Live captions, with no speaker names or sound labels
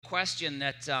question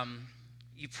that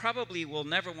you probably will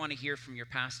never want to hear from your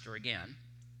pastor again,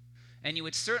 and you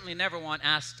would certainly never want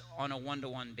asked on a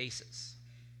one-to-one basis.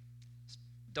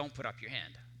 Don't put up your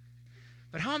hand.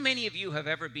 But how many of you have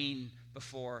ever been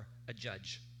before a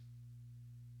judge?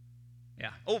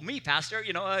 Yeah. Oh, me, Pastor.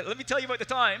 Let me tell you about the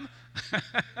time.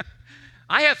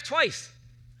 I have twice.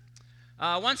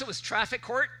 Once it was traffic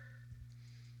court.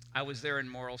 I was there in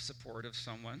moral support of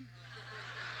someone.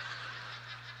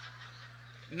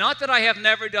 Not that I have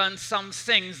never done some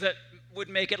things that would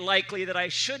make it likely that I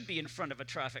should be in front of a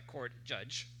traffic court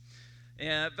judge.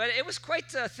 But it was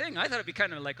quite a thing. I thought it'd be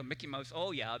kind of like a Mickey Mouse,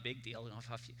 oh yeah, big deal.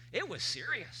 It was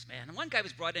serious, man. And one guy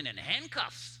was brought in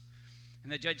handcuffs.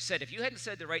 And the judge said, if you hadn't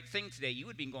said the right thing today, you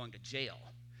would be going to jail.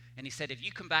 And he said, if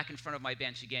you come back in front of my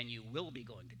bench again, you will be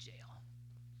going to jail.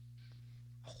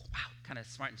 Oh, wow, kind of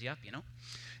smartens you up,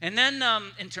 And then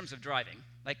in terms of driving,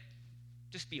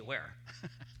 just be aware.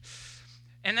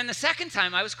 And then the second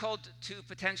time, I was called to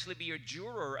potentially be your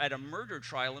juror at a murder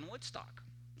trial in Woodstock.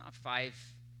 Not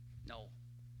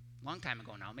long time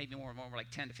ago now, maybe more like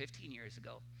 10 to 15 years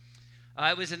ago.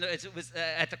 It was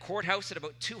at the courthouse at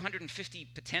about 250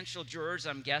 potential jurors,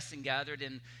 I'm guessing, gathered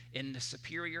in the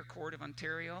Superior Court of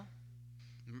Ontario.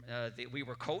 We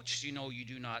were coached. You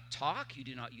do not talk. You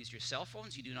do not use your cell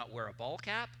phones. You do not wear a ball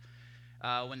cap.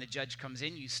 When the judge comes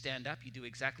in, you stand up. You do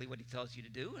exactly what he tells you to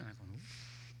do. And I go,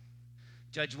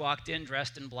 Judge walked in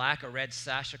dressed in black, a red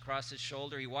sash across his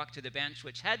shoulder. He walked to the bench,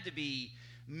 which had to be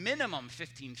minimum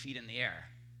 15 feet in the air.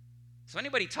 So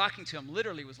anybody talking to him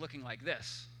literally was looking like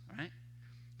this, right?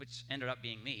 Which ended up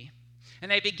being me. And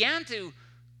they began to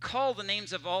call the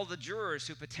names of all the jurors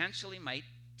who potentially might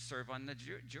serve on the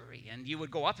jury. And you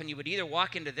would go up and you would either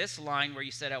walk into this line where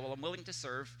you said, well, I'm willing to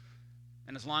serve.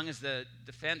 And as long as the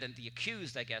defendant, the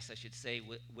accused, I guess I should say,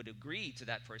 would agree to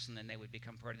that person, then they would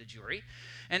become part of the jury.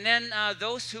 And then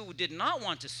those who did not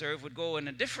want to serve would go in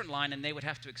a different line, and they would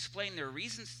have to explain their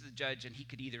reasons to the judge, and he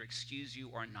could either excuse you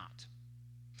or not.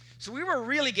 So we were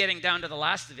really getting down to the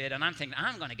last of it, and I'm thinking,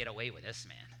 I'm going to get away with this,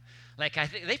 man. I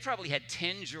think they probably had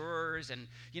 10 jurors, and,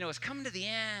 it's coming to the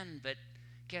end, but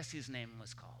guess whose name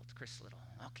was called? Chris Little.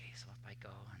 Okay, so up I go.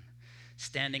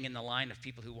 Standing in the line of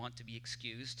people who want to be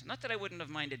excused. Not that I wouldn't have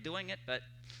minded doing it, but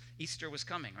Easter was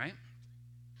coming, right?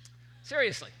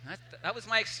 Seriously, that was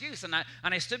my excuse. And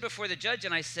I stood before the judge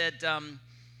and I said,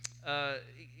 I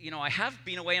have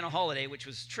been away on a holiday, which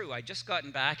was true. I just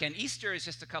gotten back, and Easter is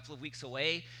just a couple of weeks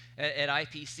away at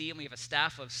IPC, and we have a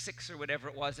staff of 6 or whatever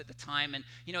it was at the time. And,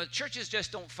 churches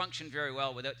just don't function very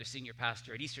well without their senior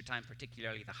pastor, at Easter time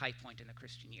particularly, the high point in the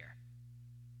Christian year.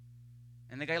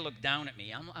 And the guy looked down at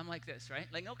me. I'm like this, right?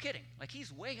 No kidding.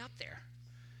 He's way up there.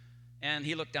 And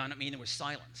he looked down at me, and there was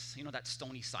silence. That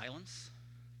stony silence?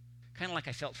 Kind of like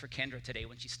I felt for Kendra today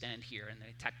when she stand here and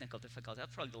the technical difficulty.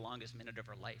 That's probably the longest minute of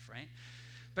her life, right?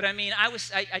 But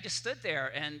I just stood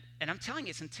there, and I'm telling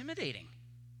you, it's intimidating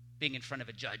being in front of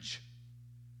a judge.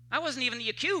 I wasn't even the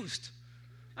accused.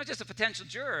 I was just a potential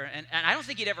juror, and I don't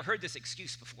think he'd ever heard this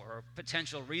excuse before, or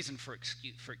potential reason for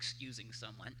excusing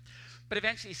someone. But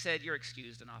eventually he said, you're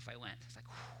excused, and off I went. It's like,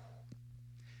 whew.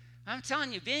 I'm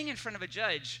telling you, being in front of a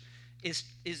judge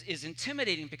is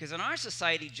intimidating, because in our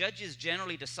society, judges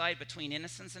generally decide between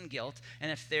innocence and guilt,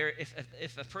 and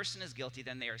if a person is guilty,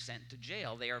 then they are sent to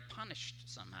jail. They are punished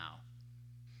somehow.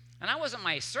 And that wasn't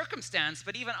my circumstance,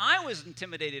 but even I was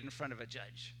intimidated in front of a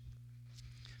judge.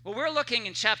 Well, we're looking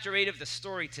in chapter 8 of the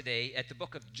story today at the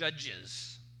book of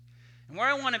Judges. And where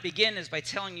I want to begin is by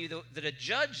telling you that a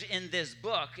judge in this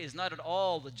book is not at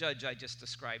all the judge I just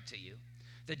described to you.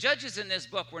 The judges in this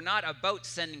book were not about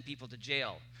sending people to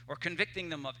jail or convicting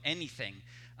them of anything.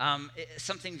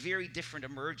 Something very different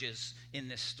emerges in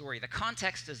this story. The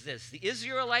context is this. The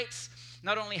Israelites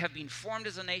not only have been formed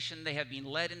as a nation, they have been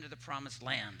led into the promised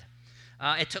land.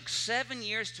 It took 7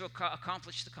 years to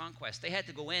accomplish the conquest. They had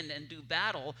to go in and do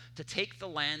battle to take the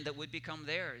land that would become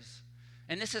theirs.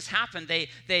 And this has happened.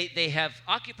 They have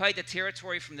occupied the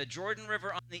territory from the Jordan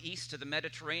River on the east to the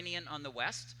Mediterranean on the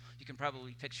west. You can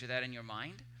probably picture that in your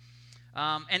mind.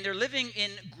 And they're living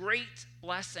in great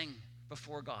blessing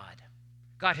before God.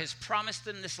 God has promised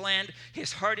them this land.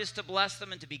 His heart is to bless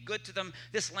them and to be good to them.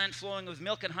 This land flowing with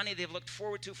milk and honey they've looked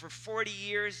forward to for 40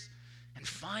 years. And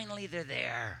finally they're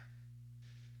there.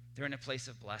 They're in a place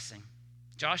of blessing.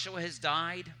 Joshua has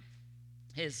died.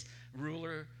 His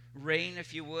ruler reign,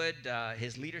 if you would,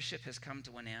 his leadership has come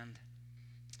to an end.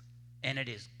 And it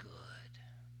is good.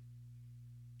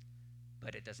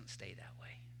 But it doesn't stay that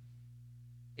way.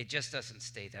 It just doesn't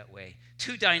stay that way.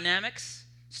 Two dynamics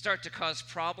start to cause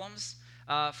problems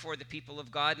for the people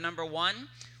of God. Number one,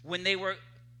 when they were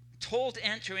told to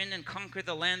enter in and conquer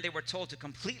the land. They were told to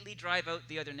completely drive out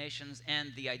the other nations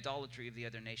and the idolatry of the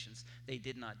other nations. They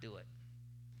did not do it.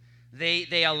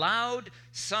 They allowed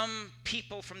some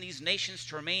people from these nations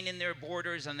to remain in their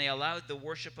borders, and they allowed the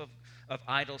worship of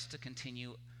idols to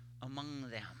continue among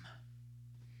them.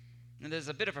 And there's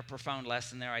a bit of a profound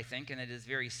lesson there, I think, and it is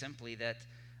very simply that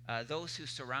those who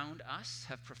surround us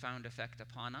have profound effect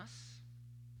upon us.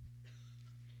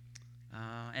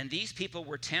 And these people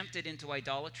were tempted into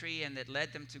idolatry, and it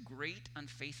led them to great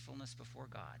unfaithfulness before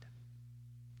God.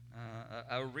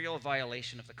 A real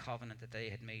violation of the covenant that they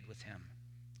had made with him.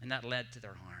 And that led to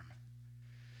their harm.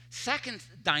 Second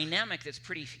dynamic that's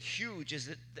pretty huge is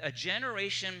that a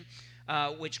generation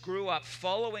which grew up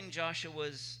following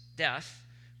Joshua's death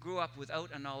grew up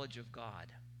without a knowledge of God.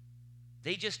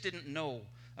 They just didn't know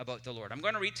about the Lord. I'm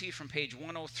going to read to you from page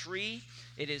 103.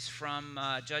 It is from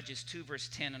Judges 2,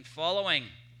 verse 10 and following. It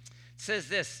says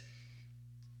this,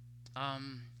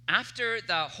 after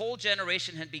the whole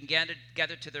generation had been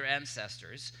gathered to their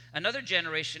ancestors, another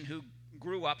generation who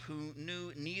grew up who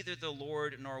knew neither the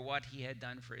Lord nor what he had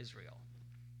done for Israel.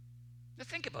 Now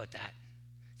think about that.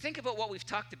 Think about what we've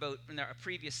talked about in our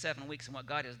previous 7 weeks and what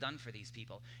God has done for these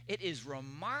people. It is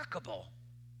remarkable.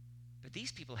 But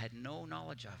these people had no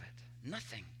knowledge of it.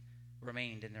 Nothing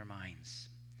remained in their minds.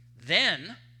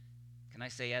 Then, can I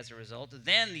say as a result,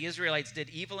 then the Israelites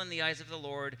did evil in the eyes of the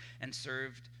Lord and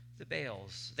served the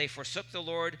Baals. They forsook the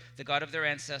Lord, the God of their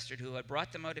ancestors, who had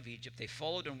brought them out of Egypt. They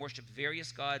followed and worshipped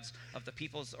various gods of the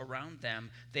peoples around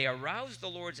them. They aroused the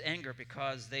Lord's anger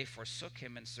because they forsook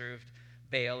him and served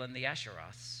Baal and the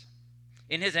Asheroths.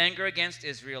 In his anger against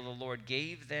Israel, the Lord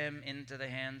gave them into the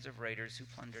hands of raiders who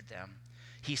plundered them.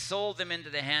 He sold them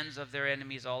into the hands of their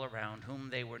enemies all around,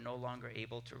 whom they were no longer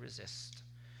able to resist.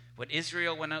 When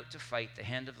Israel went out to fight, the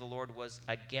hand of the Lord was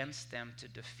against them to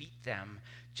defeat them,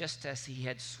 just as he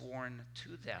had sworn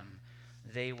to them.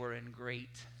 They were in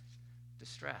great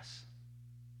distress.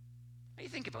 What do you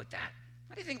think about that?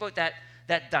 What do you think about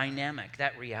that dynamic,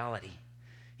 that reality?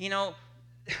 You know,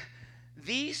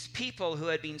 these people who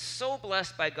had been so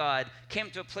blessed by God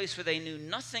came to a place where they knew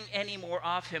nothing anymore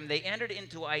of him. They entered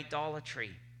into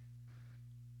idolatry.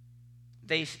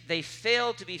 They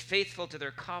failed to be faithful to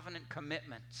their covenant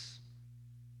commitments.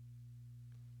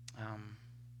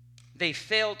 They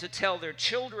failed to tell their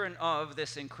children of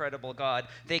this incredible God.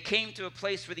 They came to a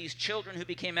place where these children who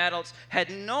became adults had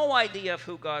no idea of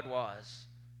who God was.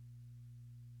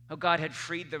 How God had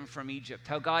freed them from Egypt,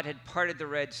 how God had parted the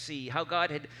Red Sea, how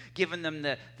God had given them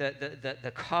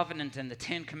the covenant and the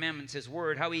 10 Commandments, his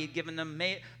word, how he had given them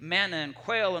manna and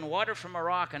quail and water from a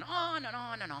rock, and on and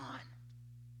on and on.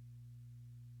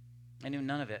 I knew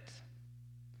none of it.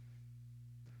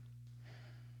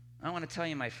 I want to tell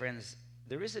you, my friends,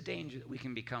 there is a danger that we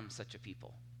can become such a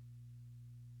people.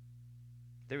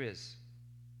 There is.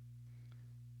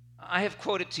 I have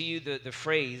quoted to you the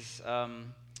phrase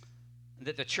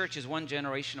that the church is one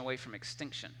generation away from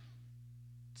extinction.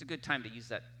 It's a good time to use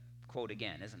that quote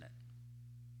again, isn't it?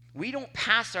 We don't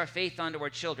pass our faith on to our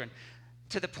children.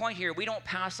 To the point here, we don't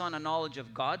pass on a knowledge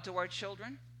of God to our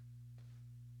children.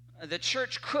 The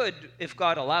church could, if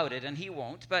God allowed it, and he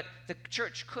won't, but the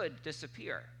church could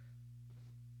disappear.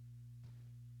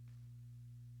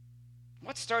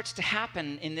 What starts to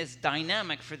happen in this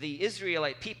dynamic for the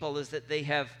Israelite people is that they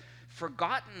have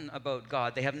forgotten about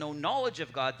God. They have no knowledge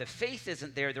of God. The faith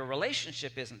isn't there. The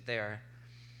relationship isn't there.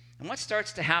 And what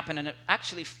starts to happen, and it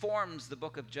actually forms the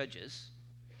book of Judges,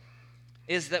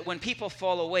 is that when people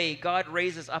fall away, God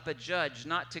raises up a judge,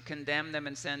 not to condemn them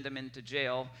and send them into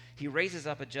jail. He raises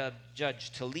up a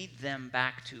judge to lead them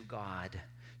back to God,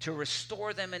 to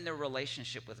restore them in their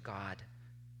relationship with God,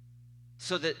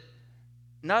 so that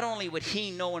not only would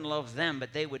he know and love them,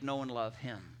 but they would know and love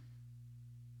him.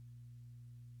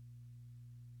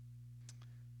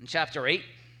 In chapter 8,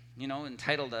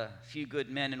 entitled A Few Good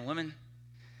Men and Women,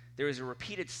 there is a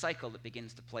repeated cycle that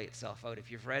begins to play itself out.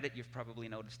 If you've read it, you've probably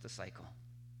noticed the cycle.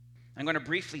 I'm going to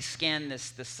briefly scan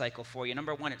this cycle for you.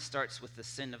 Number one, it starts with the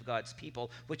sin of God's people,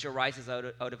 which arises out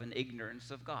of an ignorance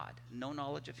of God, no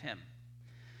knowledge of him.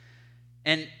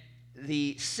 And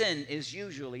the sin is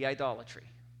usually idolatry.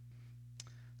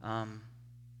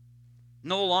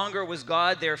 No longer was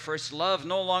God their first love.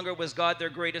 No longer was God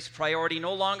their greatest priority.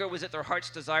 No longer was it their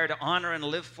heart's desire to honor and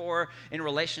live for in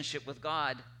relationship with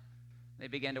God. They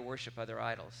began to worship other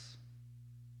idols.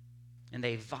 And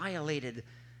they violated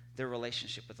their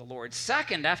relationship with the Lord.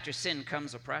 Second, after sin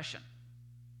comes oppression.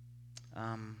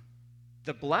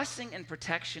 The blessing and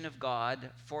protection of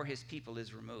God for his people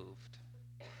is removed.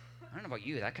 I don't know about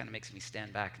you, that kind of makes me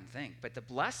stand back and think. But the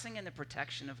blessing and the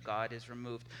protection of God is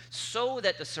removed so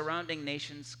that the surrounding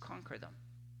nations conquer them.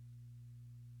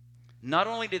 Not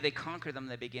only do they conquer them,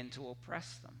 they begin to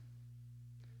oppress them,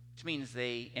 which means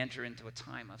they enter into a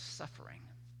time of suffering.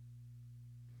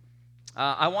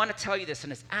 I want to tell you this,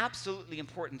 and it's absolutely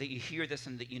important that you hear this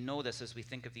and that you know this as we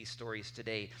think of these stories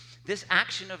today. This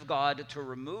action of God to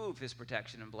remove his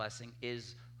protection and blessing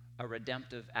is a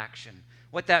redemptive action.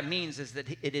 What that means is that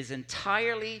it is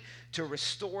entirely to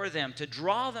restore them, to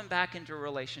draw them back into a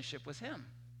relationship with him.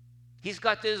 He's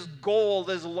got this goal,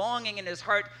 this longing in his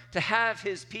heart to have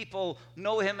his people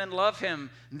know him and love him.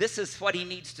 This is what he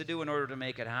needs to do in order to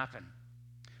make it happen.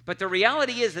 But the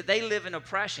reality is that they live in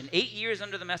oppression. 8 years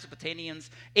under the Mesopotamians,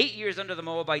 8 years under the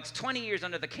Moabites, 20 years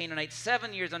under the Canaanites,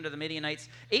 7 years under the Midianites,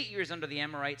 8 years under the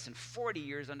Amorites, and 40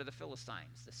 years under the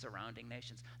Philistines, the surrounding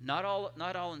nations. Not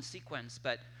all in sequence,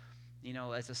 but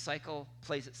as the cycle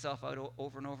plays itself out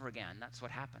over and over again, that's what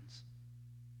happens.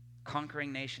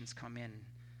 Conquering nations come in,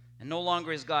 and no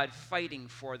longer is God fighting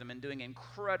for them and doing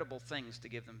incredible things to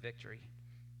give them victory.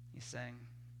 He's saying,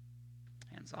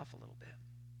 hands off a little bit.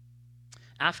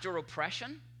 After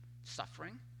oppression,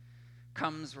 suffering,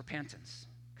 comes repentance.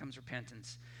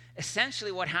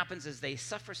 Essentially what happens is they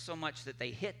suffer so much that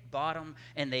they hit bottom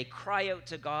and they cry out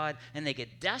to God and they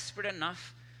get desperate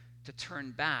enough to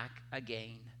turn back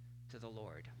again to the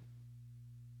Lord.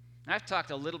 I've talked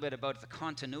a little bit about the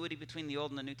continuity between the Old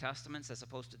and the New Testaments as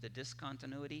opposed to the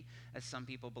discontinuity, as some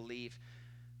people believe.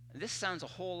 This sounds a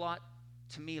whole lot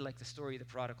to me like the story of the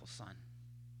prodigal son.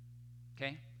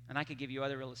 Okay? And I could give you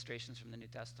other illustrations from the New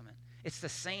Testament. It's the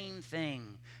same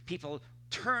thing. People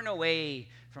turn away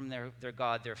from their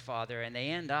God, their Father, and they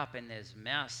end up in this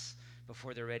mess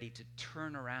before they're ready to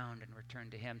turn around and return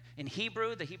to him. In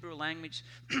Hebrew, the Hebrew language,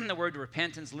 the word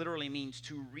repentance literally means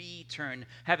to return.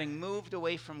 Having moved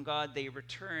away from God, they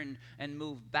return and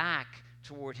move back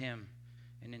toward him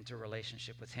and into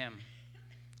relationship with him.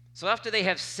 So after they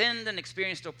have sinned and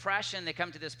experienced oppression, they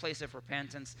come to this place of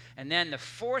repentance. And then the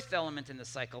fourth element in the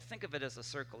cycle, think of it as a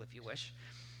circle if you wish,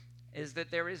 is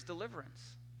that there is deliverance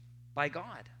by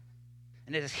God.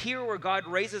 And it is here where God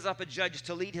raises up a judge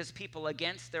to lead his people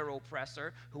against their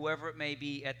oppressor, whoever it may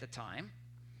be at the time.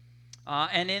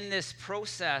 And in this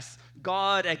process,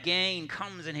 God again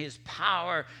comes in his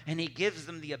power, and he gives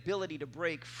them the ability to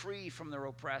break free from their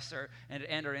oppressor and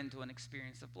enter into an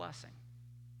experience of blessing.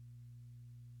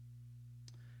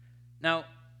 Now,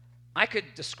 I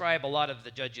could describe a lot of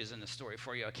the judges in the story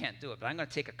for you. I can't do it, but I'm going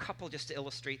to take a couple just to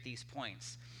illustrate these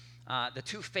points. The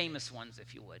two famous ones,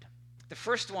 if you would. The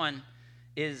first one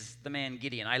is the man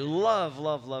Gideon. I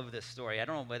love this story. I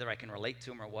don't know whether I can relate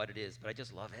to him or what it is, but I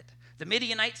just love it. The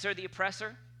Midianites are the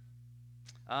oppressor.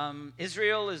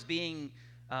 Israel is being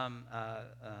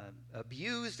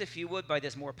abused, if you would, by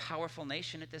this more powerful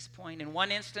nation at this point. In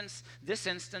this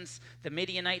instance, the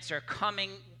Midianites are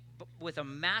coming with a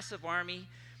massive army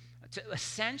to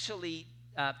essentially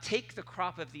take the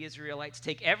crop of the Israelites,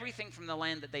 take everything from the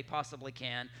land that they possibly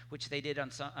can, which they did on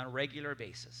a regular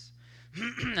basis,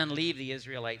 and leave the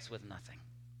Israelites with nothing.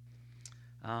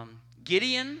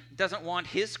 Gideon doesn't want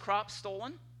his crop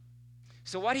stolen.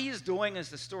 So what he is doing as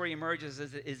the story emerges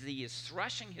is he is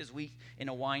threshing his wheat in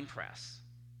a wine press,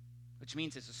 which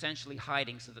means it's essentially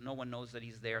hiding so that no one knows that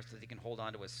he's there so that he can hold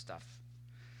on to his stuff.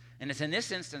 And it's in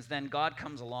this instance, then, God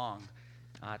comes along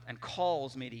and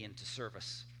calls Midian to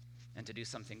service and to do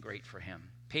something great for him.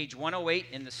 Page 108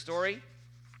 in the story.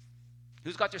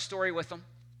 Who's got their story with them?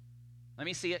 Let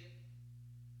me see it.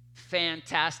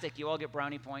 Fantastic. You all get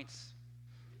brownie points.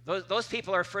 Those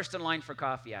people are first in line for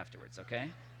coffee afterwards, okay?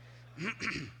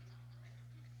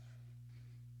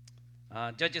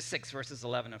 Judges 6, verses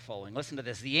 11 and following. Listen to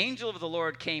this. The angel of the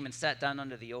Lord came and sat down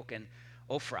under the oak in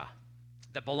Ophrah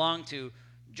that belonged to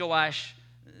Joash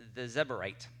the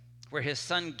Zebarite, where his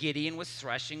son Gideon was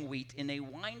threshing wheat in a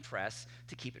winepress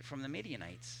to keep it from the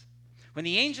Midianites. When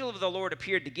the angel of the Lord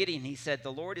appeared to Gideon, he said,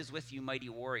 "The Lord is with you, mighty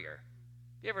warrior."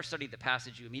 If you ever studied the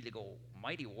passage, you immediately go,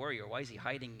 mighty warrior, why is he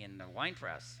hiding in the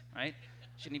winepress, right?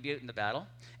 Shouldn't he be out in the battle?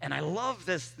 And I love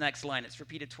this next line. It's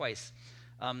repeated twice.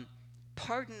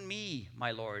 Pardon me,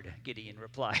 my lord, Gideon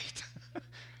replied.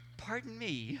 Pardon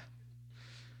me.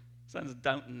 Sounds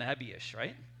Downton Abbey-ish,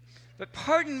 right? But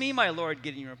pardon me, my lord,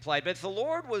 Gideon replied. But if the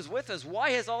Lord was with us,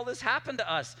 why has all this happened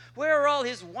to us? Where are all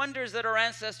his wonders that our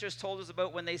ancestors told us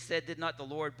about when they said, did not the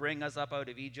Lord bring us up out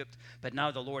of Egypt? But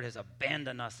now the Lord has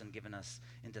abandoned us and given us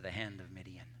into the hand of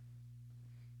Midian.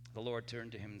 The Lord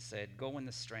turned to him and said, go in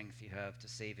the strength you have to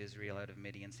save Israel out of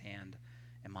Midian's hand.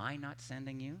 Am I not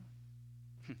sending you?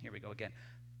 Here we go again.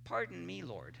 Pardon me,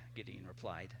 Lord, Gideon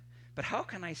replied. But how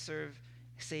can I save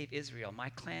save Israel. My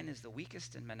clan is the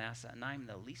weakest in Manasseh, and I'm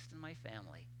the least in my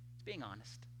family. It's being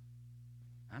honest.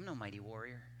 I'm no mighty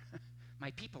warrior.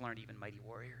 My people aren't even mighty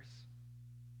warriors.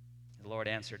 The Lord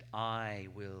answered, I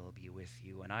will be with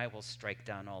you, and I will strike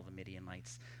down all the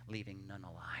Midianites, leaving none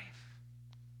alive.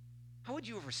 How would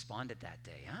you have responded that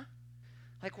day, huh?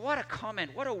 Like, what a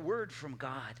comment, what a word from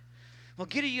God. Well,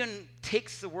 Gideon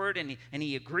takes the word and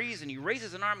he agrees, and he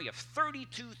raises an army of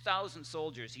 32,000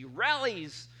 soldiers. He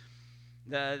rallies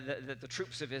the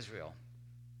troops of Israel.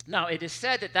 Now, it is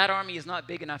said that army is not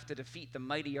big enough to defeat the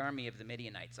mighty army of the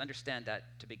Midianites. Understand that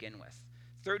to begin with.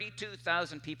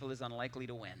 32,000 people is unlikely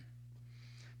to win.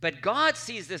 But God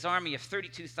sees this army of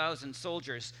 32,000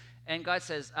 soldiers, and God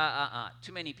says,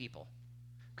 too many people.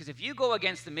 Because if you go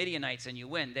against the Midianites and you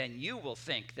win, then you will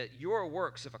think that your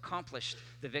works have accomplished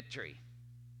the victory.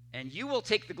 And you will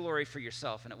take the glory for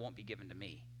yourself, and it won't be given to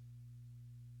me.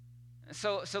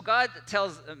 So God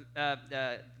tells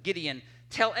Gideon,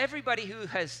 tell everybody who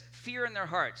has fear in their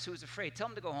hearts, who is afraid, tell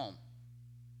them to go home.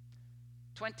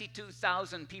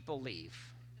 22,000 people leave.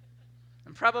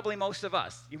 And probably most of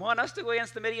us. You want us to go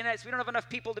against the Midianites? We don't have enough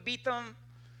people to beat them.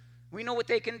 We know what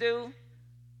they can do.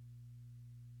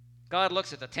 God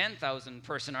looks at the 10,000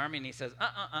 person army and he says,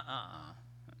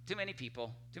 too many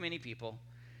people.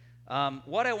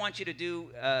 What I want you to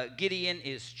do, Gideon,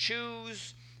 is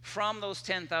choose from those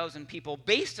 10,000 people,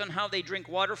 based on how they drink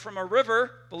water from a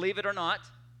river, believe it or not,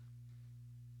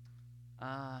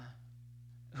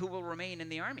 who will remain in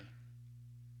the army.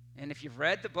 And if you've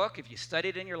read the book, if you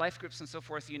studied in your life groups and so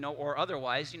forth, you know, or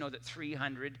otherwise, you know that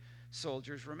 300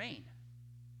 soldiers remain.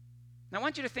 Now, I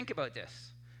want you to think about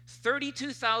this.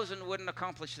 32,000 wouldn't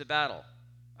accomplish the battle,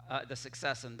 the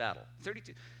success in battle.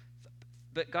 32.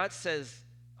 But God says,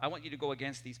 I want you to go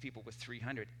against these people with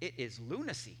 300. It is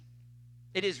lunacy.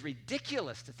 It is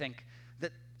ridiculous to think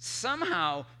that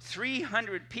somehow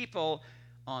 300 people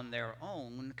on their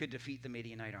own could defeat the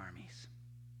Midianite armies.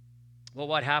 Well,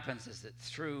 what happens is that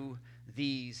through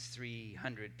these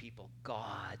 300 people,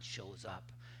 God shows up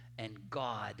and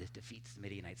God defeats the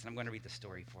Midianites. And I'm going to read the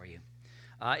story for you.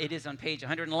 It is on page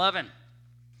 111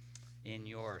 in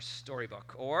your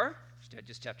storybook, or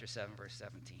Judges chapter 7, verse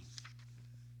 17.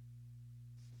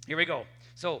 Here we go.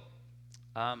 So,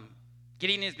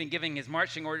 Gideon has been giving his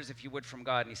marching orders, if you would, from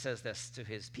God, and he says this to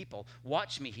his people.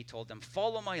 Watch me, he told them.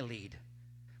 Follow my lead.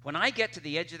 When I get to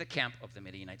the edge of the camp of the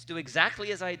Midianites, do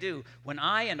exactly as I do. When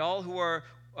I and all who are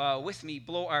with me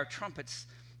blow our trumpets,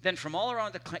 then from all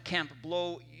around the camp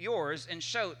blow yours and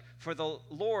shout for the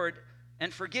Lord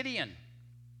and for Gideon.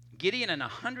 Gideon and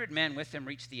 100 men with him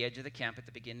reached the edge of the camp at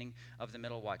the beginning of the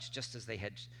middle watch, just as they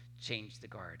had changed the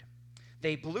guard.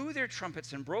 They blew their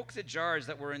trumpets and broke the jars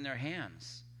that were in their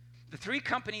hands. The 3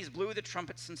 companies blew the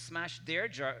trumpets and smashed their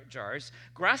jars.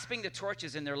 Grasping the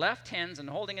torches in their left hands and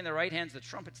holding in their right hands the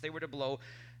trumpets they were to blow,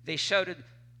 they shouted,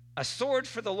 a sword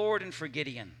for the Lord and for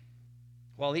Gideon.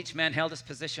 While each man held his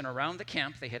position around the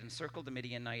camp, they had encircled the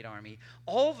Midianite army.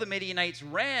 All the Midianites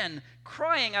ran,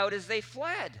 crying out as they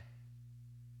fled.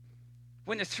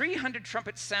 When the 300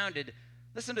 trumpets sounded,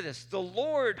 listen to this, the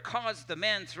Lord caused the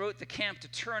men throughout the camp to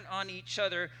turn on each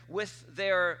other with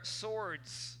their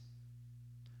swords.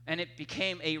 And it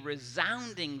became a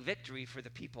resounding victory for the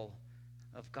people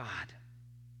of God.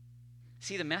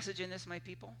 See the message in this, my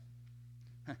people?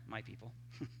 My people.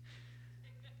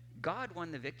 God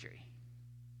won the victory.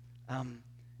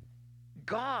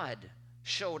 God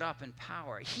showed up in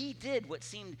power. He did what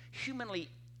seemed humanly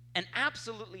and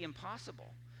absolutely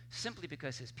impossible, simply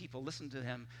because his people listened to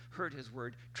him, heard his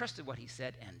word, trusted what he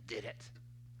said, and did it.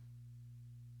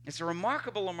 It's a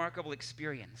remarkable, remarkable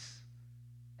experience.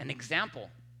 An example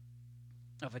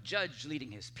of a judge leading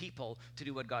his people to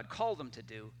do what God called them to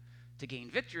do, to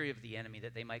gain victory of the enemy,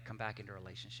 that they might come back into a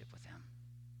relationship with him,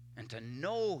 and to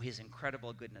know his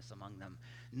incredible goodness among them,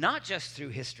 not just through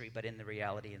history, but in the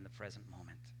reality in the present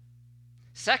moment.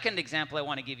 Second example I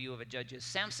want to give you of a judge is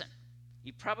Samson.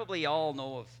 You probably all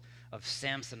know of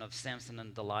Samson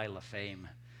and Delilah fame.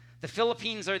 The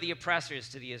Philippines are the oppressors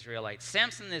to the Israelites.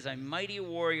 Samson is a mighty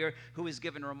warrior who is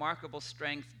given remarkable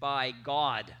strength by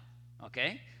God,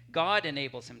 okay? God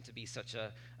enables him to be such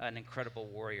an incredible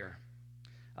warrior.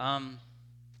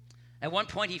 At one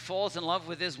point, he falls in love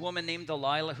with this woman named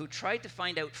Delilah, who tried to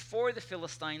find out for the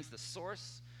Philistines the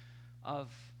source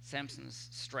of Samson's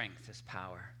strength, his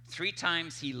power. 3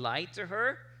 times he lied to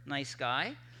her, nice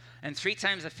guy, and 3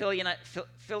 times the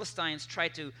Philistines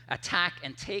tried to attack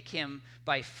and take him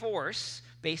by force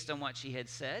based on what she had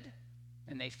said,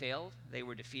 and they failed. They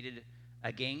were defeated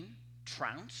again,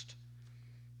 trounced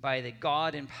by the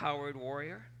God-empowered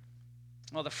warrior.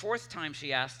 Well, the 4th time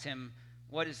she asked him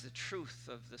What is the truth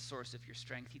of the source of your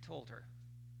strength? He told her.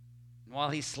 And while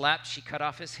he slept, she cut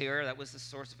off his hair. That was the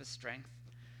source of his strength.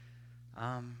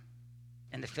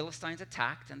 And the Philistines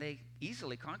attacked, and they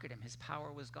easily conquered him. His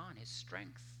power was gone. His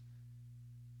strength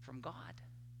from God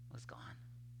was gone.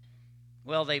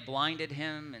 Well, they blinded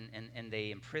him, and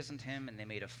they imprisoned him, and they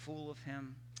made a fool of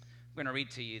him. I'm going to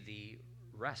read to you the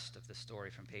rest of the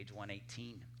story from page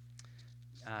 118,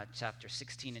 chapter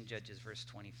 16 in Judges, verse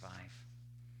 25.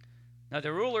 Now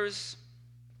the rulers...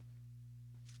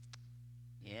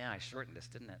 Yeah, I shortened this,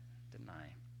 didn't I?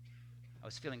 I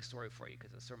was feeling sorry for you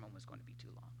because the sermon was going to be too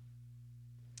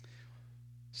long.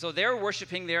 So they're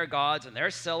worshiping their gods, and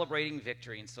they're celebrating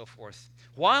victory and so forth.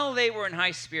 While they were in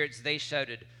high spirits, they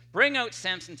shouted, "Bring out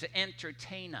Samson to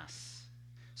entertain us."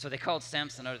 So they called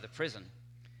Samson out of the prison,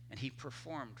 and he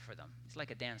performed for them. He's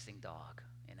like a dancing dog,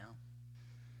 you know.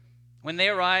 When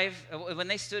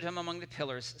they stood him among the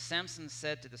pillars, Samson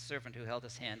said to the servant who held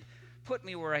his hand, "Put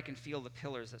me where I can feel the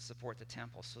pillars that support the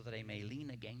temple, so that I may lean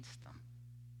against them."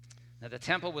 Now the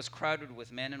temple was crowded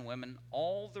with men and women.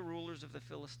 All the rulers of the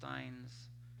Philistines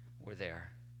were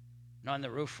there. And on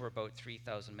the roof were about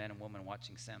 3,000 men and women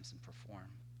watching Samson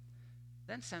perform.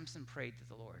 Then Samson prayed to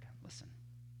the Lord. Listen,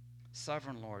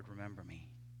 "Sovereign Lord, remember me.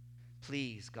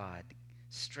 Please, God,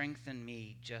 strengthen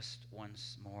me just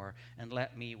once more, and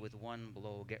let me with one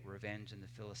blow get revenge on the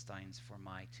Philistines for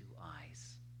my 2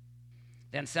 eyes."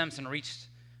 Then Samson reached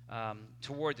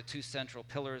toward the 2 central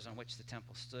pillars on which the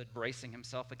temple stood, bracing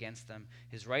himself against them,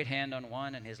 his right hand on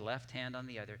one and his left hand on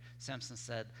the other. Samson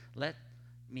said, "Let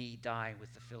me die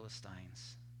with the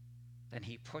Philistines." Then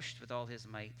he pushed with all his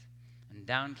might, and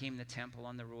down came the temple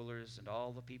on the rulers and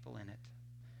all the people in it.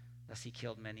 Thus he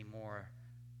killed many more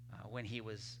when he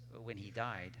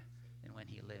died than when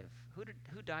he lived.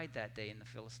 Who died that day in the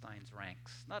Philistines'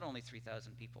 ranks? Not only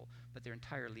 3,000 people, but their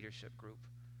entire leadership group.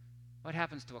 What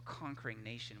happens to a conquering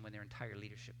nation when their entire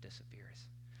leadership disappears?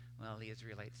 Well, the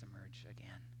Israelites emerge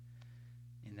again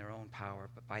in their own power,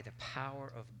 but by the power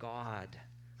of God.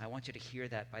 I want you to hear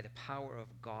that. By the power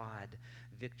of God,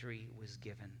 victory was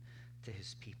given to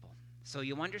his people. So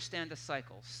you understand the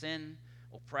cycle: sin,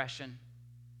 oppression,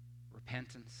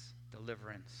 repentance,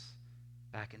 deliverance,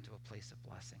 back into a place of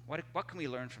blessing. What can we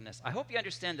learn from this? I hope you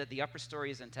understand that the upper story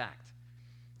is intact.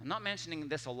 I'm not mentioning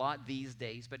this a lot these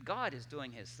days, but God is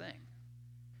doing his thing.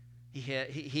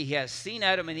 He has seen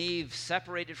Adam and Eve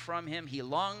separated from him. He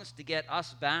longs to get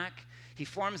us back. He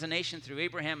forms a nation through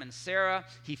Abraham and Sarah.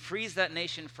 He frees that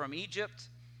nation from Egypt.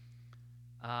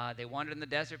 They wandered in the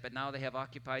desert, but now they have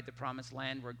occupied the promised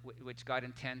land which God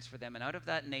intends for them. And out of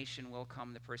that nation will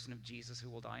come the person of Jesus, who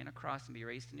will die on a cross and be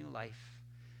raised to new life,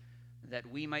 that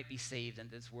we might be saved and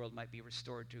this world might be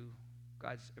restored to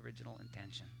God's original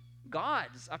intention.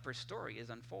 God's upper story is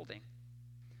unfolding.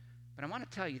 But I want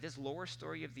to tell you, this lower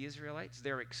story of the Israelites,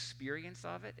 their experience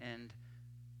of it, and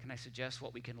can I suggest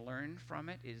what we can learn from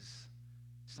it, is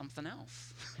something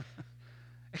else.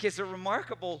 It's a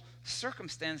remarkable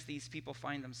circumstance these people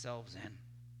find themselves in.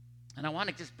 And I want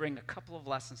to just bring a couple of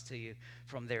lessons to you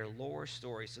from their lower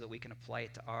story so that we can apply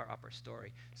it to our upper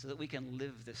story, so that we can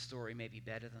live this story maybe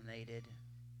better than they did,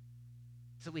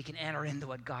 so we can enter into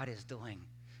what God is doing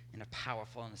in a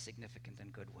powerful and a significant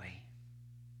and good way.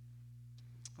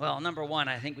 Well, number one,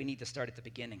 I think we need to start at the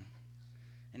beginning.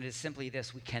 And it is simply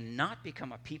this: we cannot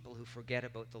become a people who forget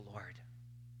about the Lord.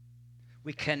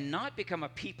 We cannot become a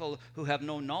people who have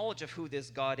no knowledge of who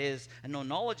this God is, and no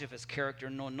knowledge of his character,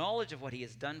 and no knowledge of what he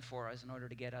has done for us in order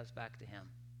to get us back to him.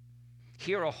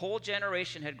 Here, a whole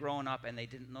generation had grown up, and they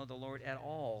didn't know the Lord at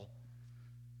all.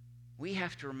 We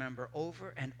have to remember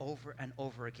over and over and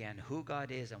over again who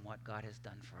God is and what God has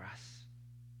done for us.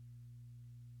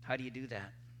 How do you do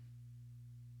that?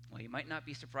 Well, you might not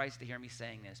be surprised to hear me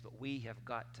saying this, but we have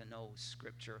got to know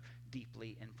Scripture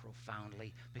deeply and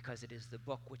profoundly, because it is the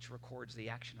book which records the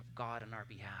action of God on our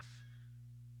behalf.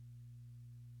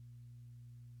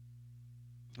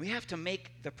 We have to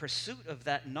make the pursuit of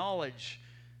that knowledge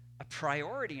a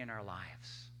priority in our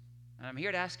lives. And I'm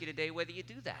here to ask you today whether you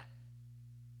do that.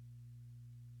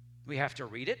 We have to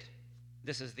read it.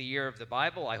 This is the year of the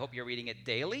Bible. I hope you're reading it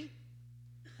daily.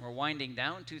 We're winding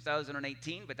down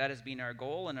 2018, but that has been our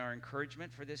goal and our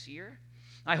encouragement for this year.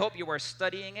 I hope you are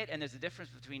studying it, and there's a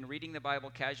difference between reading the Bible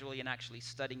casually and actually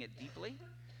studying it deeply.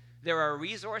 There are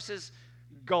resources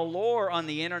galore on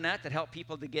the internet that help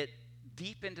people to get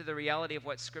deep into the reality of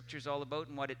what Scripture is all about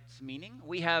and what it's meaning.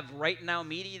 We have Right Now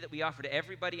Media that we offer to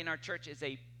everybody in our church. It's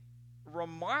a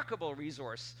remarkable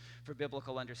resource for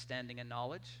biblical understanding and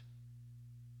knowledge.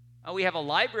 We have a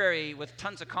library with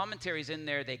tons of commentaries in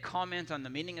there. They comment on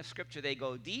the meaning of Scripture. They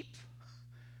go deep.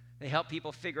 They help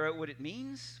people figure out what it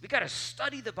means. We got to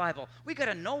study the Bible. We got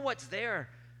to know what's there,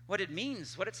 what it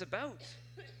means, what it's about.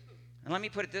 And let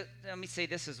me say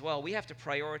this as well. We have to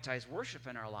prioritize worship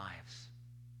in our lives.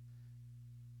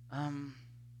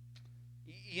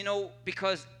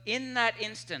 Because in that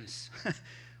instance,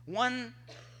 1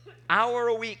 hour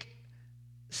a week,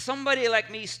 somebody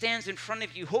like me stands in front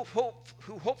of you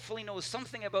who hopefully knows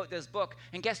something about this book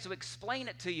and gets to explain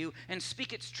it to you and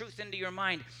speak its truth into your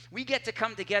mind. We get to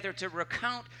come together to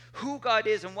recount who God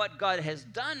is and what God has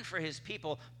done for his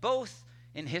people, both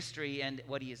in history and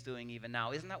what he is doing even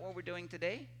now. Isn't that what we're doing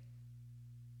today?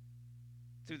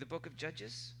 Through the book of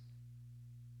Judges?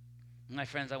 My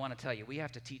friends, I want to tell you, we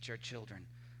have to teach our children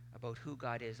about who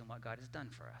God is and what God has done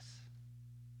for us.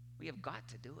 We have got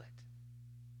to do it.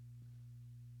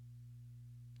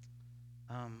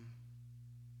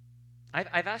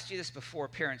 I've asked you this before,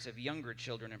 parents of younger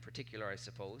children in particular, I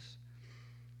suppose.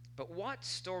 But what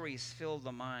stories fill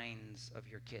the minds of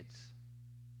your kids?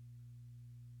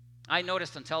 I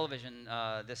noticed on television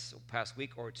this past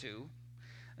week or two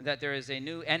that there is a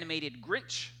new animated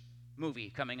Grinch movie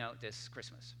coming out this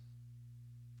Christmas.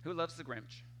 Who loves the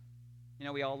Grinch?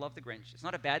 We all love the Grinch. It's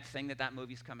not a bad thing that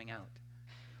movie's coming out.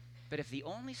 But if the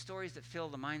only stories that fill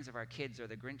the minds of our kids are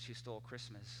the Grinch who stole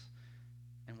Christmas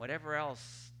and whatever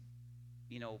else,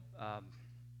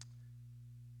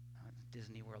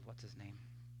 Disney World, what's his name?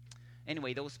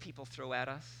 Anyway, those people throw at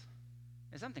us,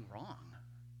 there's something wrong.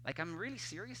 I'm really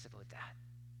serious about that.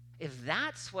 If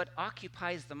that's what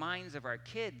occupies the minds of our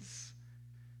kids,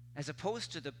 as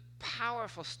opposed to the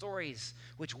powerful stories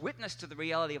which witness to the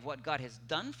reality of what God has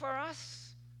done for us,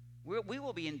 we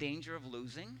will be in danger of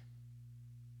losing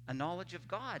a knowledge of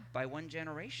God by one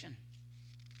generation.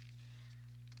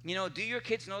 Do your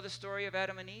kids know the story of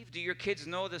Adam and Eve? Do your kids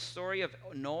know the story of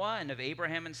Noah and of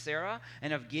Abraham and Sarah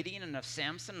and of Gideon and of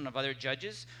Samson and of other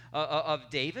judges, of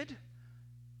David?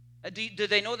 Do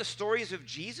they know the stories of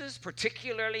Jesus,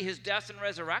 particularly his death and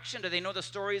resurrection? Do they know the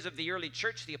stories of the early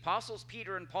church, the apostles,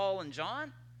 Peter and Paul and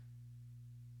John?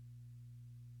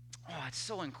 Oh, it's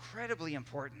so incredibly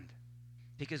important,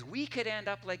 because we could end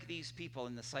up like these people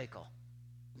in the cycle.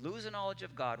 Lose a knowledge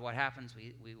of God. What happens?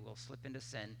 We will slip into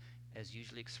sin, as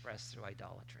usually expressed through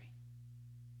idolatry.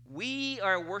 We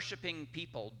are worshiping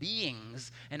people,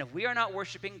 beings, and if we are not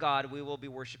worshiping God, we will be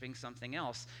worshiping something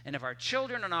else. And if our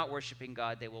children are not worshiping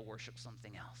God, they will worship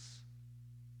something else.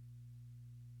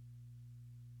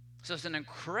 So it's an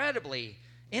incredibly,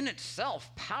 in itself,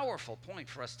 powerful point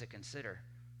for us to consider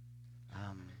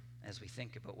as we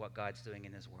think about what God's doing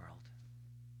in his world.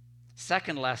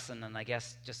 Second lesson, and I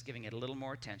guess just giving it a little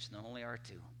more attention than only our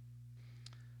two,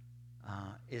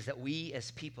 is that we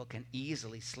as people can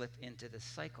easily slip into this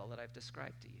cycle that I've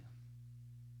described to you.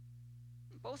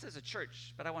 Both as a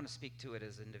church, but I want to speak to it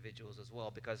as individuals as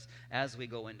well, because as we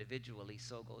go individually,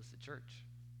 so goes the church.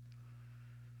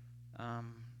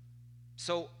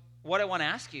 So what I want to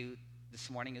ask you this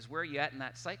morning is, where are you at in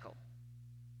that cycle?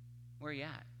 Where are you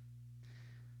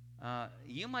at?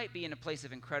 You might be in a place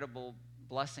of incredible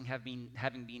blessing,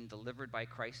 having been delivered by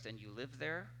Christ, and you live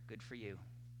there. Good for you.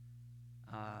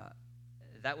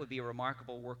 That would be a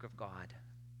remarkable work of God.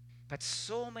 But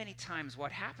so many times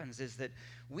what happens is that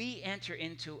we enter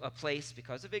into a place,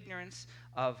 because of ignorance,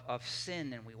 of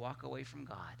sin, and we walk away from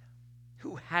God.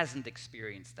 Who hasn't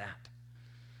experienced that?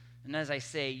 And as I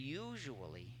say,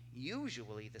 usually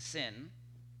the sin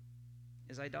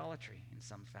is idolatry in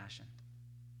some fashion.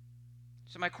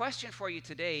 So my question for you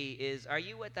today is, are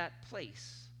you at that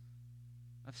place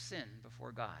of sin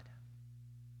before God?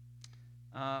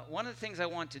 One of the things I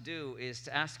want to do is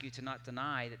to ask you to not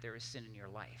deny that there is sin in your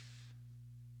life.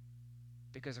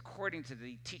 Because according to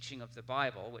the teaching of the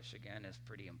Bible, which again is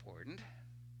pretty important,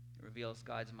 it reveals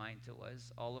God's mind to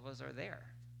us, all of us are there.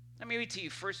 Let me read to you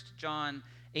 1 John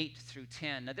 8 through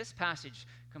 10. Now this passage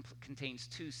contains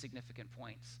two significant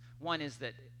points. One is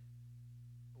that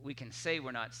we can say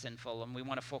we're not sinful, and we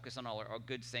want to focus on all our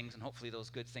good things, and hopefully those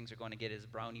good things are going to get us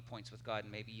brownie points with God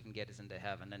and maybe even get us into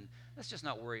heaven. And let's just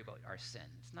not worry about our sin.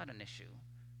 It's not an issue.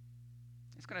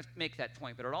 It's going to make that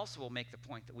point, but it also will make the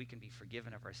point that we can be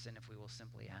forgiven of our sin if we will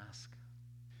simply ask.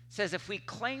 It says, if we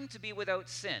claim to be without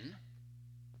sin,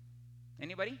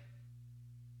 anybody?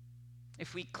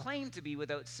 If we claim to be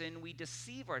without sin, we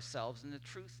deceive ourselves, and the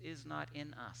truth is not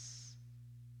in us.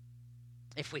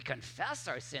 If we confess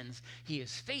our sins, he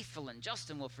is faithful and just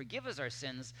and will forgive us our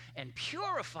sins and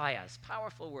purify us,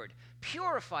 powerful word,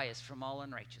 purify us from all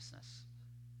unrighteousness.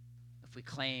 If we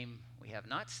claim we have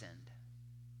not sinned,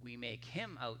 we make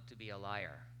him out to be a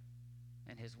liar,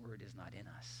 and his word is not in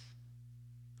us.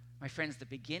 My friends, the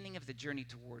beginning of the journey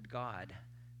toward God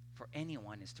for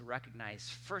anyone is to recognize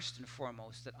first and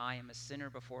foremost that I am a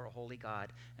sinner before a holy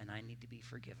God and I need to be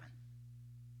forgiven.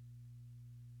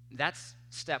 That's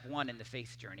step one in the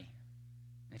faith journey.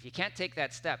 And if you can't take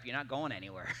that step, you're not going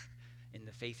anywhere in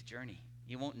the faith journey.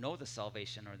 You won't know the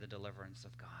salvation or the deliverance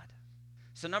of God.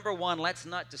 So number one, let's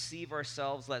not deceive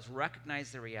ourselves. Let's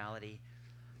recognize the reality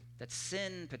that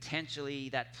sin, potentially,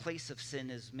 that place of sin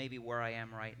is maybe where I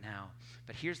am right now.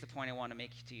 But here's the point I want to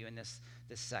make to you in this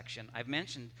section. I've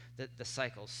mentioned the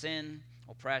cycle: sin,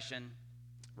 oppression,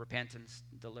 repentance,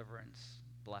 deliverance,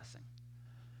 blessing.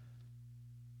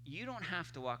 You don't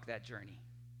have to walk that journey.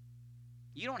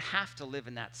 You don't have to live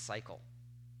in that cycle.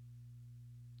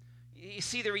 You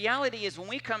see, the reality is when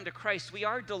we come to Christ, we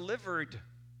are delivered,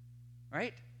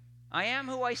 right? I am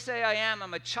who I say I am.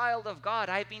 I'm a child of God.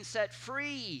 I've been set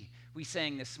free, we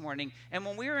sang this morning. And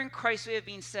when we're in Christ, we have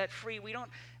been set free. We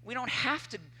don't have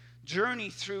to journey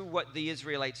through what the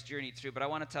Israelites journeyed through. But I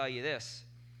want to tell you this.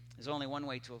 There's only one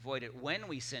way to avoid it when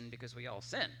we sin, because we all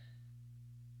sin.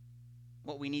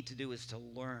 What we need to do is to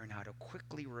learn how to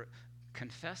quickly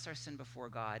confess our sin before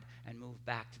God and move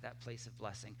back to that place of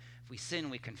blessing. If we sin,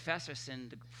 we confess our sin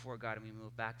before God and we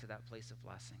move back to that place of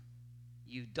blessing.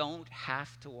 You don't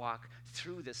have to walk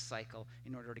through this cycle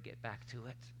in order to get back to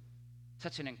it.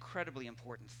 Such an incredibly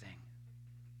important thing.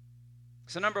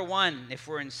 So number one, if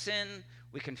we're in sin,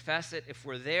 we confess it. If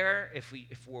we're there, if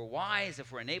we're wise,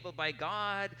 if we're enabled by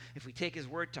God, if we take his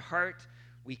word to heart,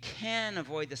 we can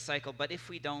avoid the cycle. But if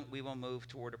we don't, we will move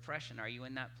toward oppression. Are you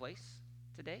in that place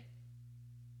today?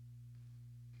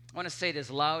 I want to say this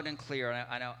loud and clear,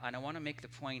 and I want to make the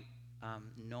point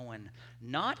known.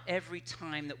 Not every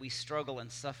time that we struggle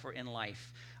and suffer in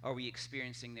life are we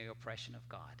experiencing the oppression of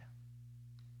God.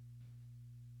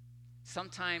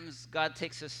 Sometimes God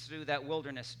takes us through that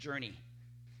wilderness journey,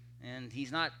 and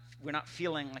we're not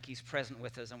feeling like he's present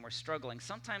with us, and we're struggling.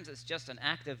 Sometimes it's just an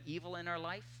act of evil in our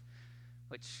life,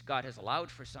 which God has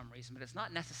allowed for some reason, but it's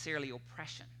not necessarily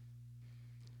oppression.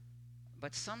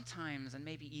 But sometimes, and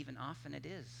maybe even often, it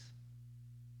is.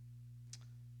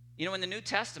 You know, in the New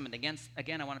Testament, again,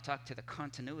 I want to talk to the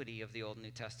continuity of the Old and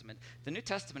New Testament. The New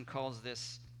Testament calls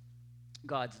this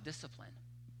God's discipline.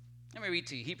 Let me read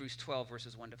to you Hebrews 12,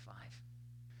 verses 1 to 5.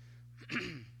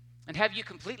 And have you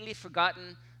completely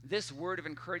forgotten this word of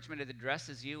encouragement that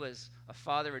addresses you as a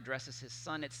father addresses his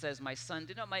son? It says, my son,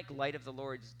 do not make light of the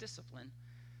Lord's discipline,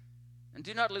 and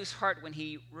do not lose heart when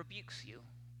he rebukes you.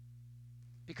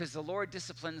 Because the Lord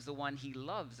disciplines the one he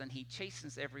loves, and he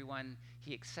chastens everyone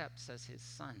he accepts as his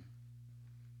son.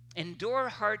 Endure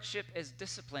hardship as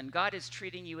discipline. God is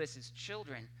treating you as his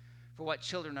children, for what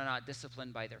children are not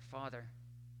disciplined by their father?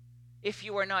 If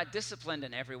you are not disciplined,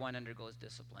 and everyone undergoes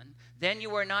discipline, then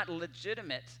you are not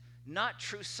legitimate, not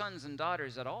true sons and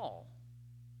daughters at all.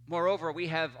 Moreover, we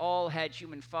have all had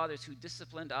human fathers who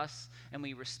disciplined us, and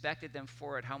we respected them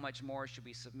for it. How much more should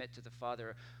we submit to the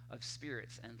Father of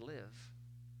spirits and live?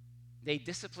 They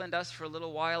disciplined us for a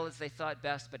little while as they thought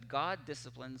best, but God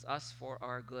disciplines us for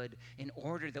our good in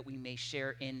order that we may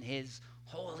share in his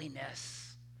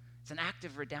holiness. It's an act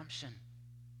of redemption,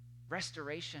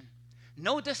 restoration.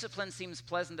 No discipline seems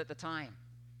pleasant at the time,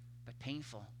 but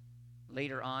painful.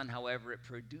 Later on, however, it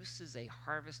produces a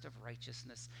harvest of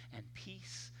righteousness and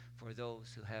peace for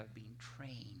those who have been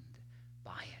trained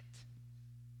by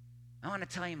it. I want to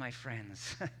tell you, my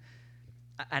friends,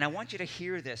 and I want you to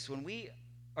hear this, when we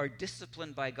are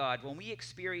disciplined by God, when we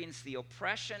experience the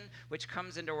oppression which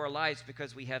comes into our lives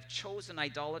because we have chosen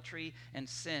idolatry and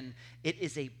sin, it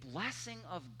is a blessing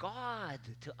of God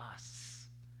to us.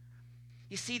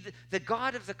 You see, the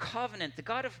God of the covenant, the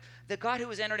God who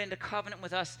has entered into covenant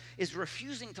with us is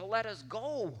refusing to let us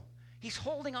go. He's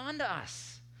holding on to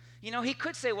us. You know, he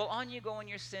could say, well, on you go in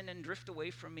your sin and drift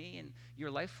away from me, and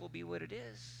your life will be what it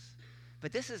is.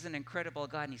 But this is an incredible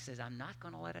God, and he says, I'm not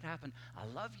going to let it happen. I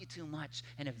love you too much,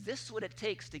 and if this is what it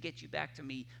takes to get you back to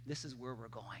me, this is where we're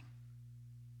going.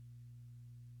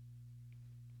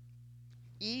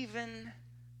 Even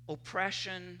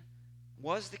oppression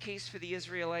was the case for the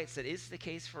Israelites, that is the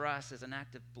case for us, as an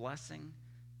act of blessing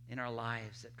in our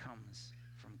lives that comes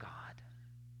from God.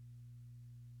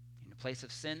 In a place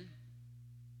of sin,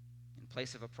 in a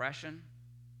place of oppression,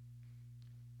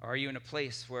 or are you in a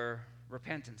place where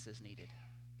repentance is needed?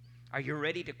 Are you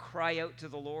ready to cry out to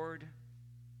the Lord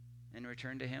and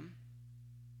return to him?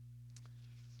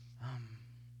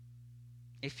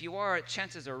 If you are,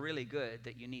 chances are really good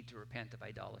that you need to repent of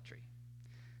idolatry.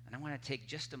 And I want to take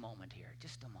just a moment here,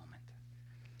 just a moment.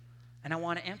 And I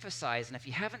want to emphasize, and if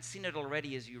you haven't seen it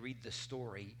already as you read the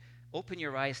story, open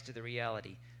your eyes to the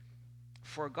reality.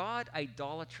 For God,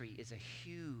 idolatry is a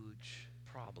huge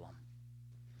problem.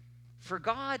 For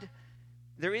God,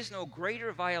 There is no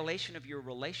greater violation of your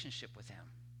relationship with him.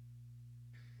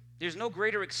 There's no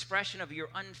greater expression of your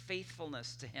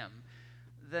unfaithfulness to him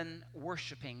than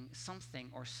worshiping something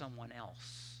or someone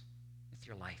else with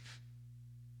your life.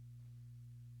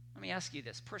 Let me ask you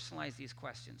this. Personalize these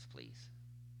questions, please.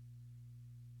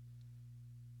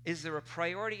 Is there a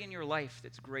priority in your life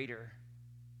that's greater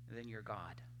than your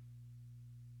God?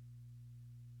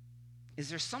 Is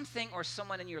there something or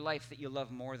someone in your life that you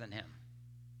love more than him?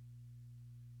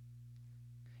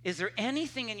 Is there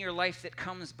anything in your life that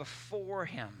comes before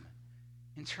him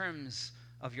in terms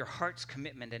of your heart's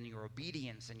commitment and your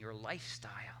obedience and your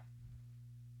lifestyle?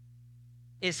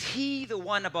 Is he the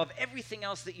one above everything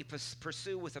else that you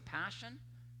pursue with a passion?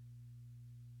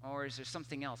 Or is there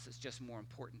something else that's just more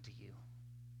important to you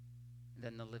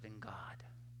than the living God?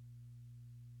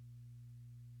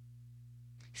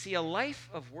 See, a life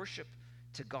of worship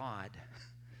to God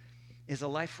is a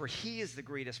life where he is the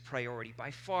greatest priority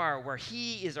by far, where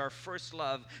he is our first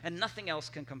love and nothing else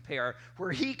can compare,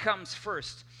 where he comes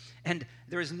first. And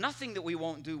there is nothing that we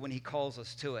won't do when he calls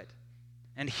us to it.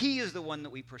 And he is the one that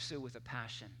we pursue with a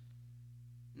passion.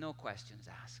 No questions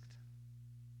asked.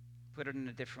 Put it in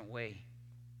a different way.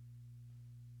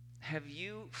 Have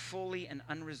you fully and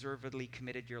unreservedly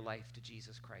committed your life to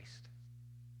Jesus Christ?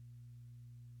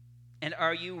 And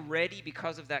are you ready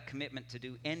because of that commitment to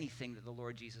do anything that the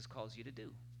Lord Jesus calls you to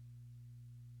do?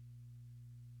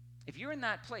 If you're in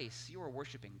that place, you are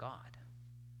worshiping God.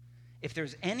 If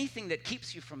there's anything that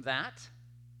keeps you from that,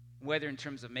 whether in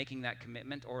terms of making that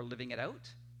commitment or living it out,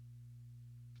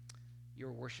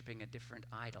 you're worshiping a different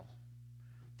idol.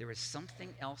 There is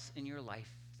something else in your life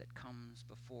that comes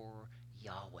before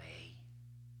Yahweh.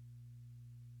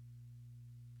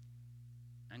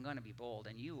 I'm going to be bold,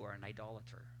 and you are an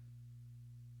idolater.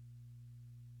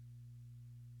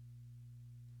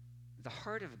 The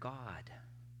heart of God,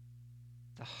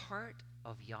 the heart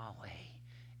of Yahweh,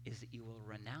 is that you will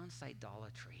renounce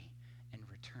idolatry and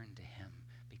return to him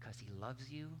because he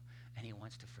loves you and he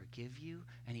wants to forgive you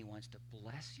and he wants to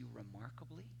bless you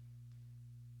remarkably.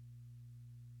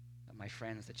 But my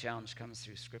friends, the challenge comes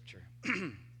through Scripture.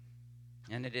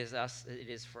 And it is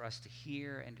for us to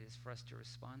hear and it is for us to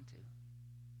respond to.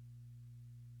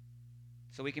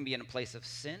 So we can be in a place of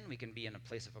sin, we can be in a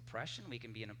place of oppression, we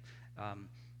can be in a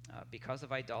because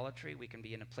of idolatry, we can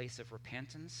be in a place of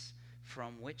repentance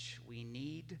from which we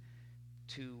need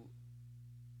to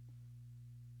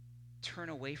turn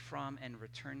away from and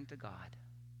return to God.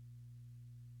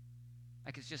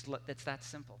 Like it's that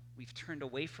simple. We've turned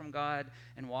away from God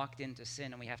and walked into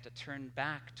sin, and we have to turn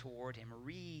back toward him.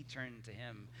 Return to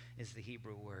him is the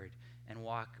Hebrew word, and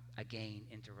walk again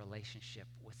into relationship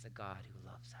with the God who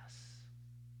loves us.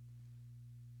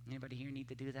 Anybody here need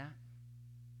to do that?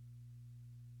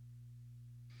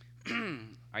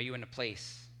 Are you in a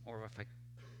place, or if I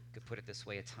could put it this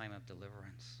way, a time of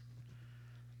deliverance?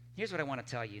 Here's what I want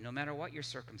to tell you. No matter what your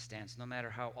circumstance, no matter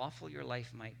how awful your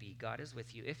life might be, God is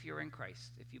with you if you're in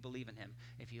Christ, if you believe in him,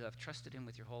 if you have trusted him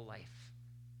with your whole life,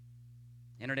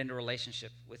 entered into a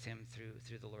relationship with him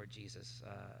through the Lord Jesus,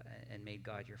 and made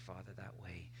God your Father that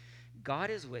way. God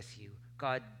is with you.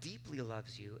 God deeply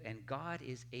loves you, and God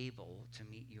is able to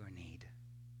meet your need.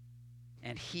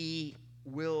 And he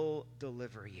will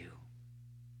deliver you,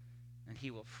 and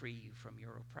he will free you from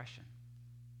your oppression.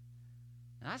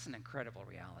 Now, that's an incredible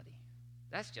reality.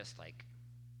 That's just like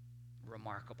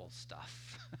remarkable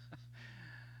stuff.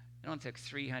 It only took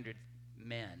 300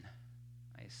 men,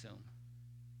 I assume,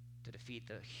 to defeat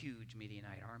the huge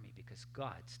Midianite army because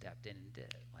God stepped in and did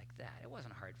it like that. It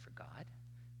wasn't hard for God.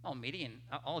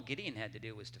 All Gideon had to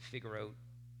do was to figure out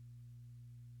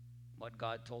what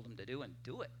God told him to do and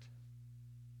do it.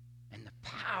 And the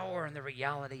power and the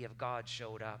reality of God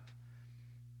showed up.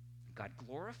 God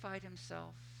glorified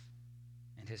himself,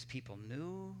 and his people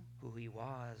knew who he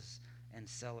was and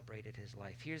celebrated his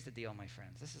life. Here's the deal, my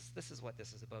friends. This is what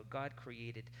this is about. God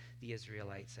created the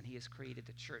Israelites, and he has created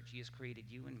the church. He has created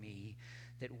you and me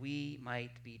that we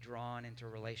might be drawn into a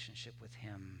relationship with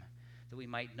him, that we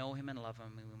might know him and love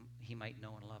him, and he might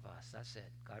know and love us. That's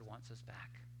it. God wants us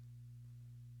back.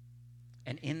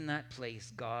 And in that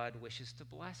place, God wishes to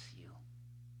bless you.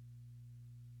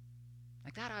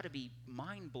 Like, that ought to be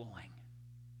mind-blowing.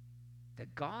 The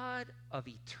God of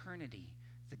eternity,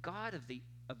 the God of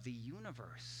the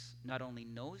universe, not only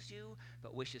knows you,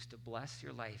 but wishes to bless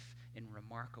your life in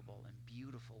remarkable and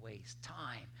beautiful ways,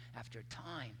 time after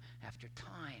time after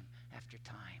time after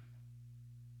time.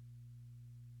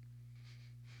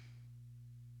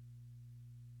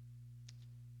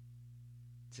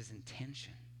 It's his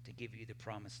intention to give you the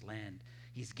promised land.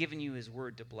 He's given you his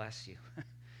word to bless you.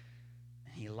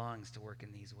 And he longs to work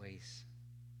in these ways.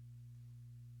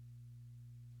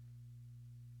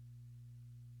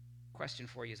 question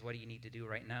for you is, what do you need to do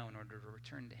right now in order to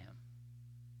return to him?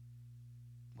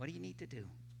 What do you need to do?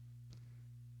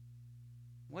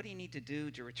 What do you need to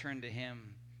do to return to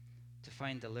him, to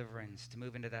find deliverance, to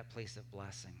move into that place of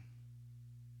blessing?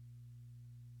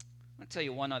 I'll tell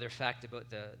you one other fact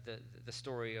about the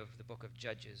story of the book of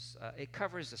Judges. It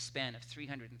covers a span of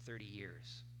 330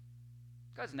 years.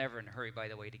 God's never in a hurry, by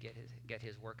the way, to get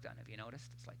his work done. Have you noticed?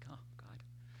 It's like, oh, God,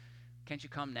 can't you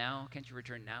come now? Can't you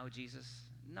return now, Jesus?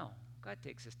 No, God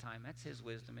takes his time. That's his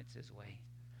wisdom. It's his way.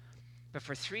 But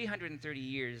for 330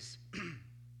 years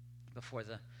before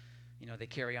they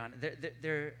carry on,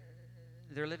 they're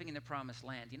living in the promised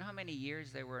land. You know how many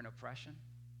years they were in oppression,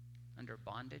 under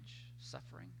bondage,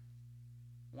 suffering?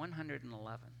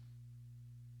 111.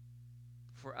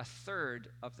 For a third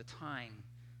of the time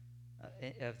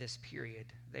of this period,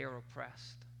 they are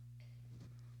oppressed.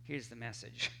 Here's the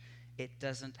message. It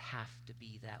doesn't have to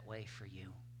be that way for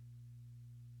you.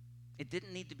 It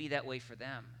didn't need to be that way for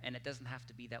them, and it doesn't have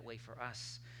to be that way for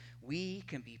us. We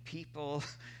can be people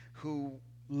who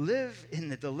live in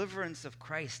the deliverance of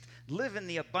Christ, live in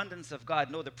the abundance of God,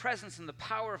 know the presence and the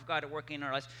power of God at work in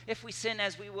our lives. If we sin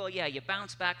as we will, you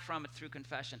bounce back from it through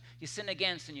confession. You sin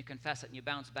against and you confess it and you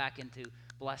bounce back into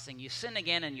blessing. You sin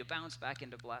again and you bounce back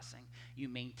into blessing. You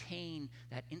maintain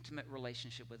that intimate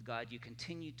relationship with God. You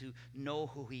continue to know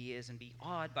who he is and be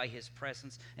awed by his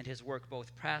presence and his work,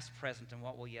 both past, present, and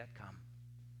what will yet come.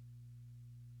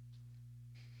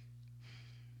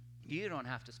 You don't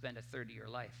have to spend a third of your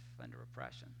life under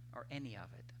oppression, or any of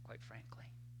it, quite frankly.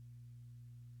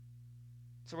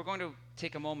 So we're going to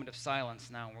take a moment of silence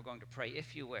now, and we're going to pray,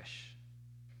 if you wish.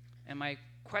 And my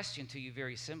question to you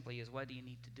very simply is, what do you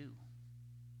need to do?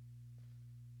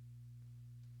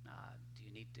 Do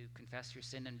you need to confess your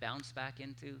sin and bounce back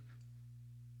into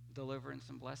deliverance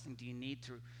and blessing? Do you need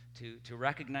to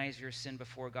recognize your sin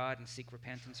before God and seek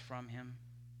repentance from him?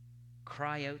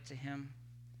 Cry out to him?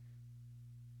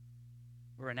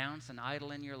 Renounce an idol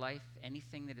in your life,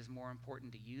 anything that is more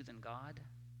important to you than God?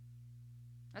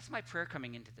 That's my prayer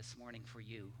coming into this morning for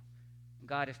you.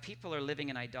 God, if people are living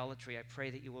in idolatry, I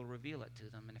pray that you will reveal it to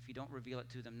them. And if you don't reveal it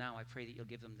to them now, I pray that you'll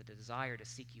give them the desire to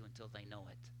seek you until they know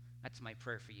it. That's my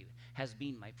prayer for you. Has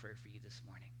been my prayer for you this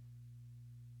morning.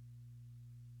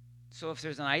 So if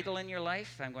there's an idol in your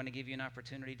life, I'm going to give you an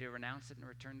opportunity to renounce it and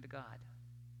return to God.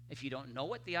 If you don't know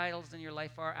what the idols in your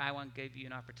life are, I want to give you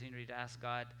an opportunity to ask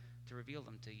God to reveal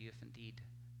them to you if indeed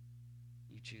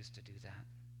you choose to do that.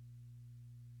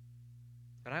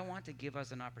 But I want to give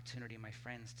us an opportunity, my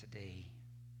friends, today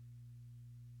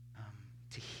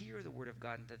to hear the word of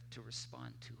God and to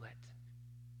respond to it.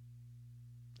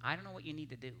 I don't know what you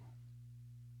need to do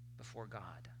before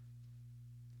God,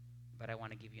 but I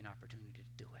want to give you an opportunity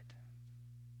to do it.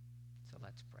 So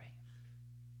let's pray.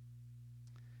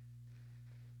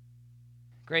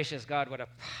 Gracious God, what a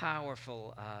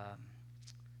powerful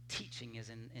teaching is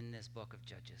in this book of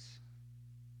Judges.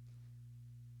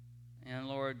 And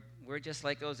Lord, we're just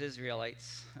like those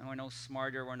Israelites. We're no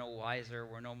smarter, we're no wiser,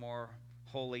 we're no more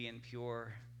holy and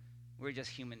pure. We're just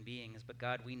human beings. But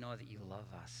God, we know that you love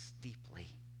us deeply.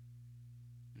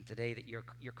 And today that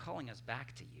you're calling us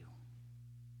back to you.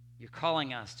 You're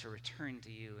calling us to return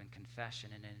to you in confession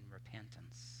and in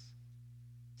repentance,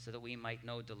 so that we might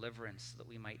know deliverance, so that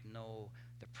we might know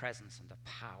the presence and the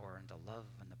power and the love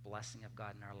and the blessing of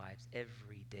God in our lives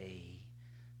every day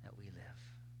that we live.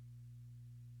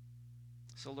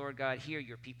 So, Lord God, hear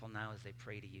your people now as they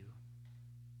pray to you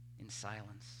in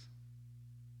silence.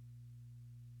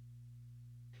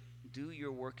 Do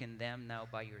your work in them now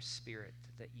by your Spirit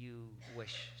that you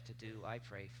wish to do, I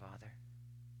pray, Father.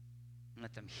 And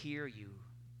let them hear you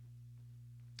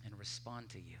and respond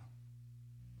to you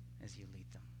as you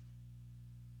lead them.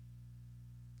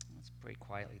 Let's pray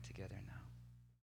quietly together now.